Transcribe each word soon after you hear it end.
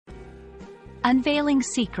Unveiling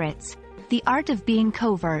Secrets, the Art of Being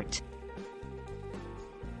Covert.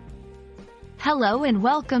 Hello and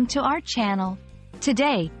welcome to our channel.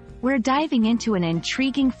 Today, we're diving into an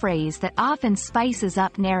intriguing phrase that often spices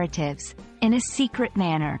up narratives, in a secret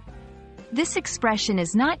manner. This expression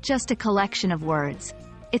is not just a collection of words,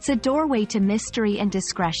 it's a doorway to mystery and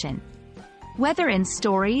discretion. Whether in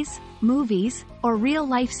stories, movies, or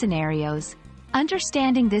real-life scenarios,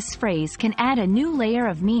 understanding this phrase can add a new layer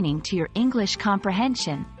of meaning to your English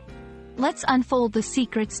comprehension. Let's unfold the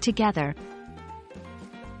secrets together.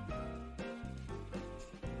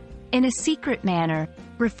 In a secret manner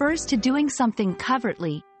refers to doing something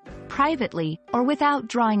covertly, privately, or without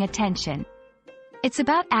drawing attention. It's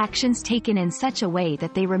about actions taken in such a way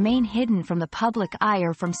that they remain hidden from the public eye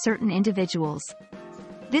or from certain individuals.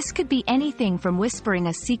 This could be anything from whispering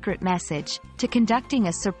a secret message, to conducting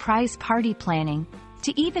a surprise party planning,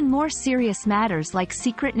 to even more serious matters like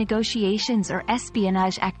secret negotiations or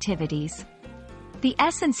espionage activities. The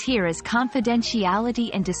essence here is confidentiality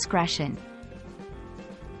and discretion.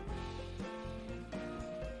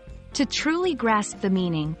 To truly grasp the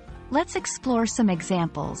meaning, let's explore some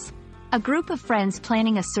examples. A group of friends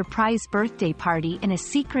planning a surprise birthday party in a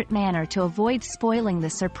secret manner to avoid spoiling the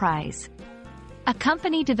surprise. A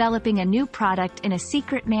company developing a new product in a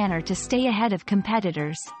secret manner to stay ahead of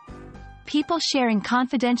competitors. People sharing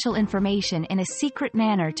confidential information in a secret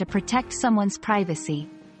manner to protect someone's privacy.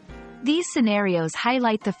 These scenarios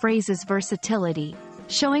highlight the phrase's versatility,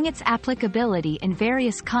 showing its applicability in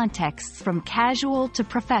various contexts from casual to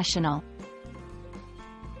professional.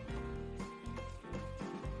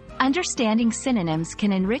 Understanding synonyms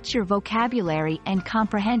can enrich your vocabulary and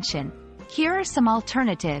comprehension. Here are some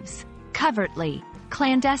alternatives. Covertly,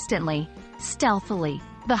 clandestinely, stealthily,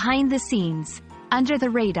 behind the scenes, under the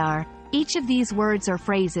radar. Each of these words or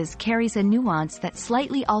phrases carries a nuance that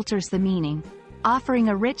slightly alters the meaning, offering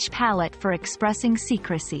a rich palette for expressing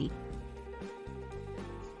secrecy.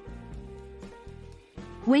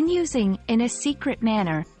 When using "in a secret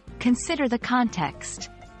manner," consider the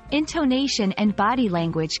context. Intonation and body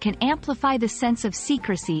language can amplify the sense of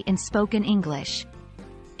secrecy in spoken English.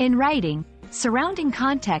 In writing, surrounding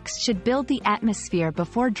context should build the atmosphere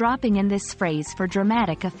before dropping in this phrase for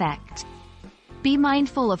dramatic effect. Be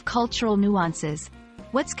mindful of cultural nuances.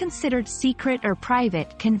 What's considered secret or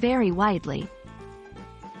private can vary widely.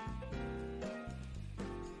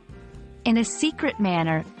 In a secret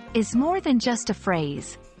manner is more than just a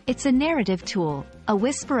phrase. It's a narrative tool, a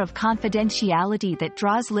whisper of confidentiality that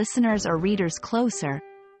draws listeners or readers closer,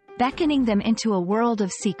 beckoning them into a world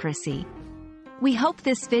of secrecy. We hope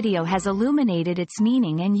this video has illuminated its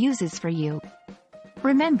meaning and uses for you.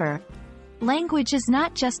 Remember, language is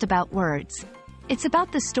not just about words. It's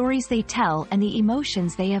about the stories they tell and the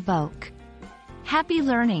emotions they evoke. Happy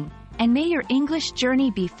learning, and may your English journey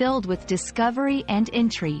be filled with discovery and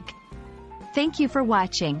intrigue. Thank you for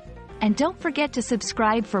watching, and don't forget to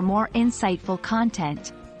subscribe for more insightful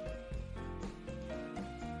content.